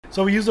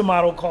So we use a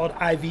model called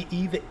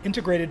IVE, the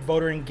Integrated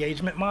Voter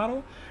Engagement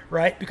Model,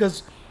 right?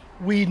 Because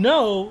we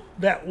know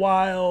that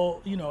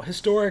while,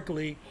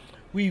 historically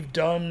we've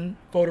done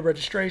voter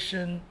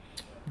registration,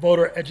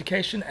 voter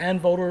education, and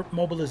voter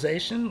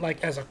mobilization,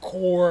 like as a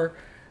core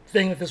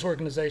thing that this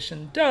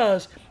organization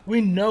does,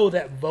 we know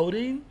that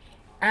voting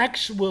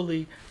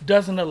actually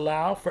doesn't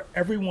allow for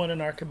everyone in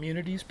our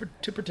communities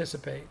to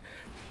participate.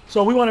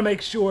 So we want to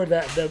make sure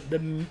that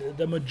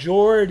the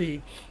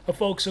majority of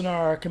folks in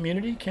our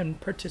community can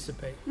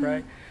participate,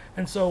 right?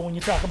 And so when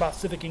you talk about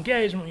civic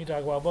engagement, when you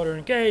talk about voter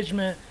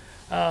engagement,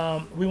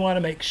 we want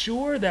to make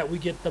sure that we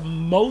get the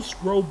most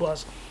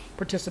robust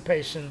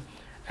participation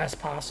as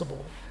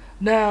possible.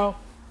 Now,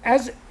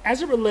 as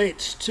it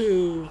relates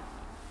to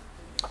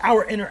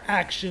our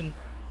interaction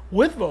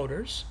with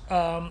voters,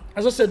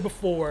 as I said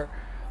before,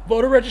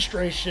 voter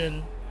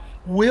registration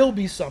will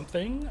be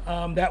something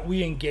that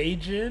we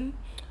engage in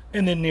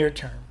the near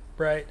term,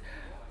 right?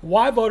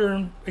 Why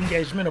voter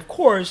engagement, of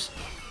course,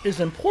 is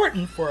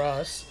important for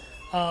us.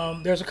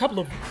 There's a couple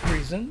of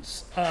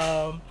reasons.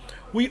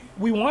 We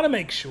want to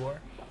make sure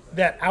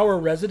that our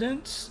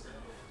residents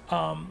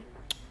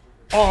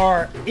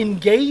are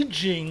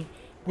engaging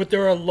with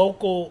their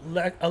local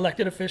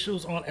elected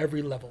officials on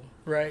every level,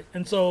 right?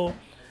 And so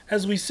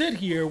as we sit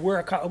here, we're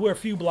a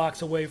few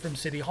blocks away from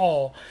City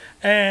Hall,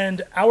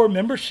 and our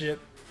membership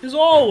is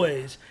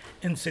always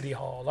in City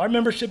Hall. Our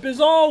membership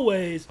is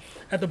always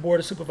at the Board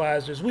of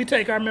Supervisors. We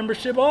take our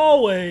membership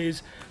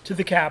always to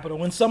the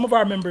Capitol, and some of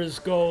our members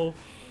go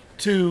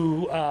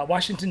to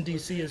Washington,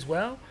 D.C. as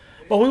well.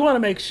 But we want to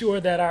make sure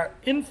that our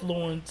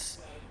influence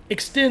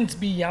extends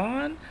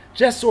beyond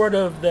just sort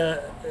of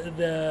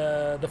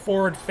the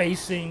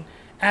forward-facing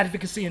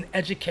advocacy and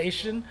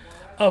education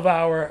of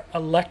our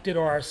elected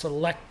or our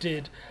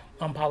selected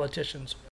politicians.